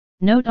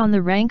Note on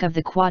the rank of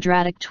the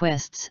quadratic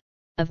twists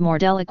of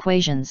Mordell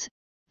equations,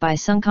 by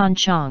Sungkan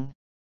Chang.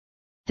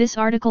 This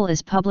article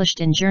is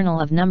published in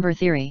Journal of Number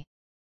Theory.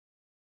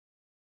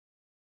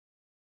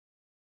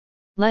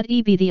 Let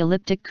E be the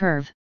elliptic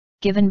curve,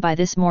 given by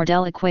this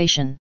Mordell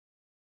equation.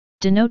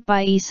 Denote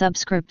by E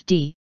subscript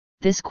d,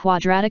 this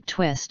quadratic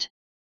twist.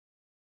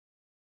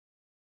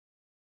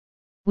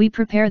 We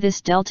prepare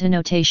this delta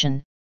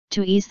notation,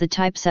 to ease the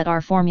typeset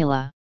R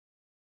formula.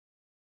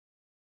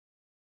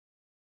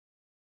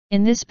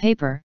 In this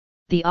paper,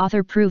 the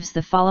author proves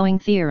the following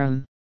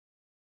theorem.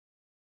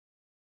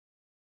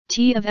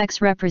 T of x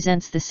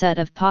represents the set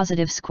of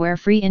positive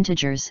square-free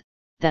integers,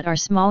 that are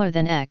smaller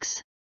than x.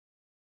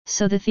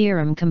 So the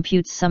theorem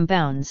computes some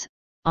bounds,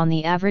 on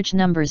the average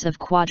numbers of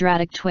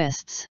quadratic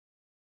twists,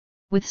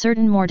 with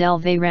certain Mordell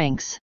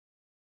ranks.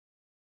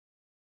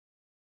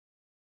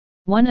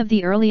 One of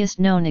the earliest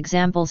known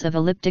examples of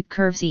elliptic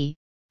curves E,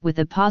 with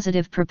a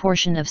positive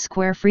proportion of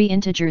square-free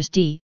integers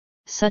d,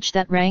 such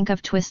that rank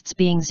of twists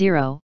being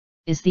 0,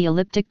 is the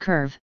elliptic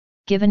curve,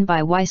 given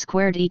by y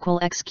squared equal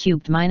x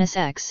cubed minus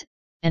x,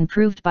 and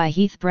proved by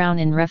Heath Brown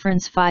in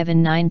reference 5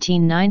 in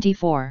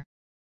 1994.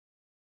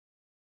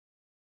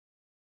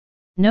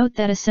 Note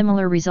that a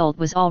similar result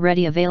was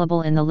already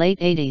available in the late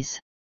 80s.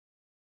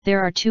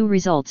 There are two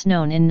results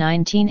known in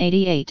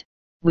 1988,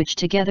 which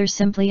together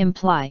simply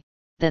imply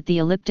that the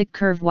elliptic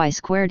curve y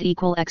squared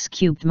equal x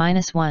cubed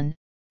minus 1,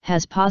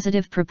 has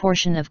positive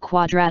proportion of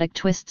quadratic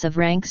twists of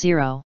rank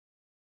 0.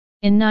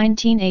 In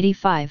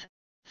 1985,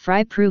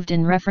 Fry proved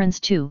in reference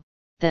 2,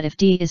 that if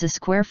d is a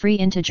square-free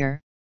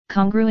integer,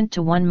 congruent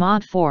to 1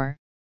 mod 4,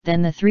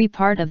 then the 3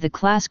 part of the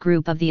class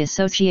group of the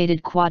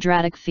associated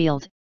quadratic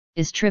field,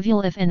 is trivial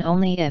if and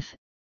only if,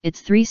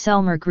 its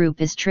 3-Selmer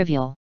group is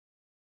trivial.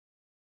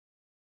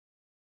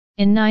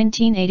 In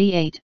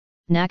 1988,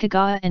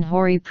 Nakagawa and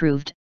Hori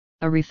proved,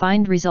 a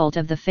refined result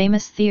of the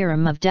famous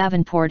theorem of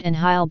Davenport and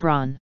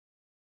Heilbronn.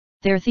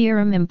 Their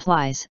theorem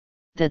implies,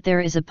 that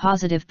there is a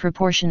positive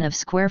proportion of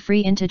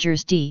square-free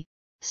integers d,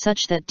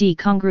 such that d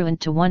congruent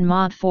to 1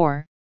 mod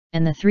 4,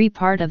 and the 3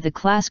 part of the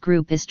class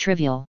group is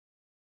trivial.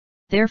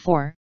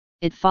 Therefore,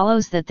 it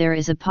follows that there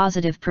is a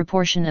positive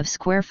proportion of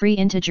square-free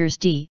integers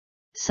d,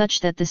 such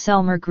that the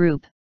Selmer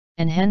group,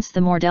 and hence the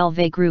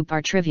Mordell group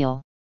are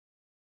trivial.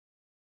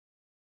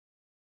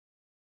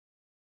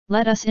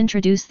 Let us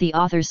introduce the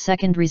author's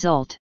second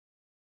result.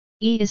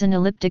 E is an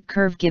elliptic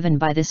curve given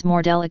by this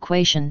Mordell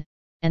equation,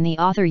 and the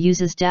author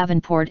uses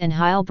Davenport and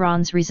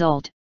Heilbronn's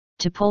result,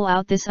 to pull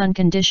out this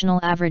unconditional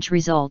average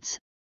results,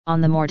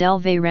 on the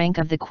Mordell rank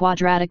of the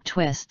quadratic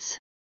twists.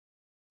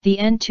 The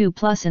n2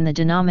 plus in the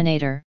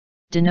denominator,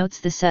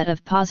 denotes the set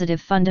of positive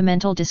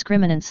fundamental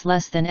discriminants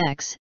less than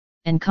x,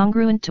 and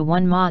congruent to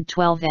 1 mod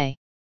 12a.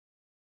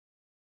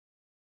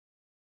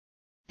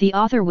 The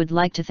author would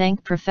like to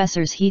thank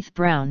Professors Heath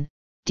Brown,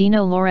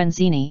 Dino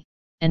Lorenzini,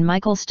 and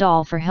Michael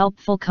Stahl for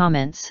helpful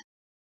comments.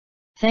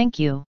 Thank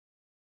you.